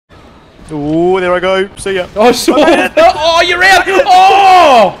Oh, there I go. See ya. I saw it. Oh, you're out.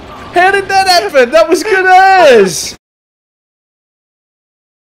 Oh! How did that happen? That was good as.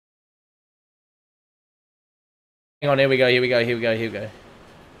 Hang on, here we go. We're losing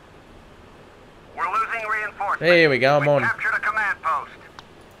reinforcements. There we go, I'm on. Captured a command post.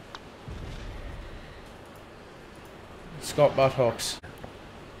 Scott Buttocks.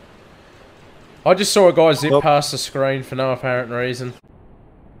 I just saw a guy zip past the screen for no apparent reason.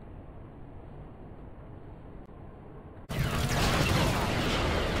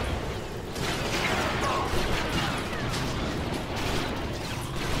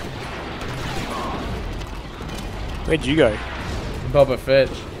 Where'd you go? Boba Fett.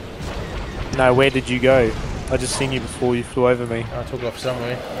 No, where did you go? I just seen you before you flew over me. I took off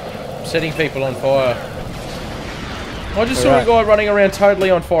somewhere. Setting people on fire. I just saw a guy running around totally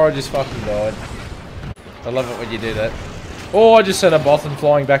on fire. I just fucking died. I love it when you do that. Oh, I just sent a Bothan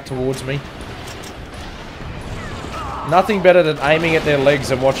flying back towards me. Nothing better than aiming at their legs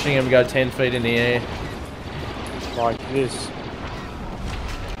and watching them go 10 feet in the air. Like this.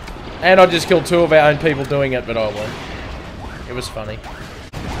 And I just killed 2 of our own people doing it, but I won't. It was funny.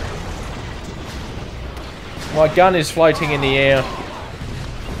 My gun is floating in the air.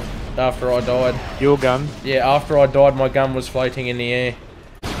 After I died. Your gun? Yeah, after I died, my gun was floating in the air.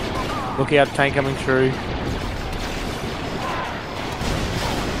 Look out, tank coming through.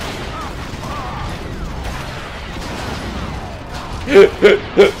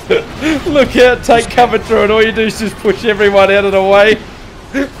 Look out, tank coming through, and all you do is just push everyone out of the way.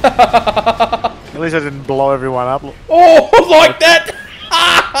 At least I didn't blow everyone up. Oh, like that!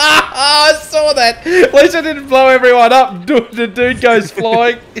 I saw that. At least I didn't blow everyone up. The dude goes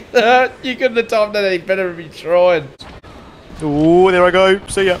flying. You couldn't have timed that any better if you tried. Oh, there I go.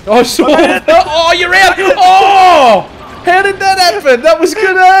 See ya. I saw it. Oh, you're out. Oh! How did that happen? That was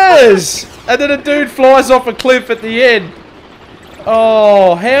good as. And then a dude flies off a cliff at the end.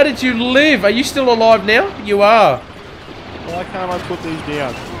 Oh, how did you live? Are you still alive now? You are. Why can't I put these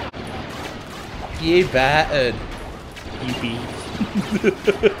down? You battered. You be.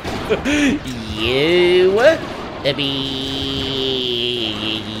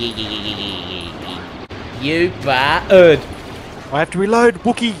 You battered. I have to reload,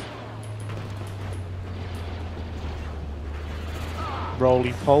 Wookie.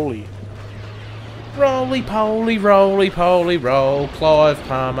 Roly poly. Roly poly, roly poly, roll, Clive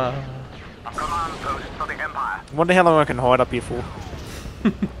Palmer. A command post for the Empire. I wonder how long I can hide up here for.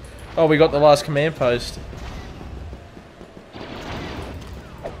 Oh, we got the last command post.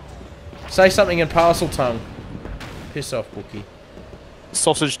 Say something in parcel tongue. Piss off, Wookie.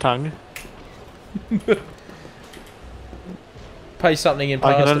 Sausage tongue. Pay something in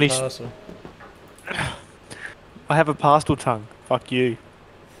parcel. I have a pastel tongue. Fuck you.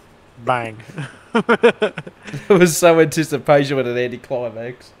 Bang. It was so anticipation with an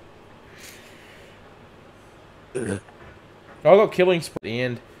anticlimax. I got killing spree at the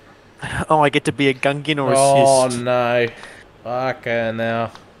end. Oh, I get to be a Gungan or a Oh cis. no. Okay,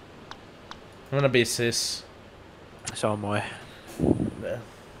 now. I'm gonna be a cis. So am I.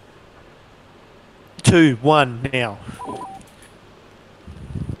 2, 1, now.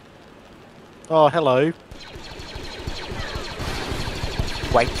 Oh, hello.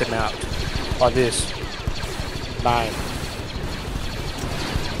 Wake them out. Like this. Bang.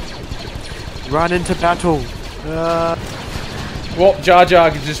 Run into battle. What? Jar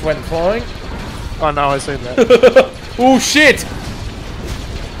Jar just went flying? Oh no, I've seen that. Oh shit!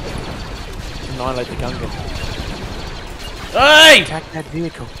 Annihilate the Gungan. Hey! Attack that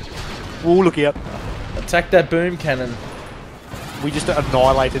vehicle. Oh, look out. Attack that boom cannon. We just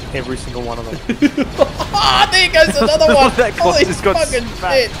annihilated every single one of them. Ah, there goes another one! That guy Holy just got fucking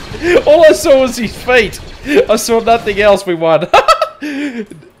smacked. shit! All I saw was his feet. I saw nothing else. We won.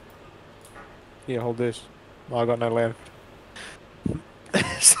 Yeah, hold this. Oh, I got no left.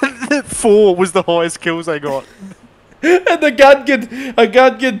 4 was the highest kills I got. And a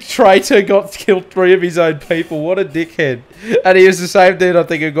Gungan traitor got killed 3 of his own people. What a dickhead. And he was the same dude, I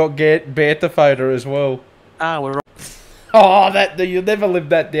think, who got Bantha as well. Ah, we're right. Oh, you'll never live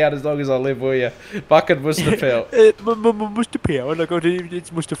that down as long as I live, will you? Fucking Mustafa. Mustafa, like,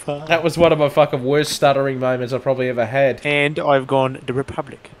 it's Mustafa. That was one of my fucking worst stuttering moments I've probably ever had. And I've gone the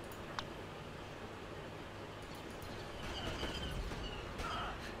Republic.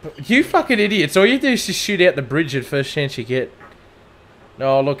 You fucking idiots. All you do is just shoot out the bridge at first chance you get.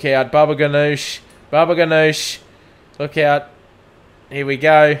 Oh, look out. Baba Ganoush. Baba Ganoush. Look out. Here we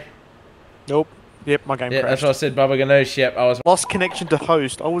go. Nope. Yep, my game crashed. That's what I said, Baba Ganoush. Yep, I was... Lost connection to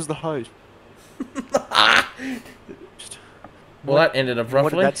host. I was the host. Well, that ended What did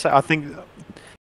abruptly. that say? I think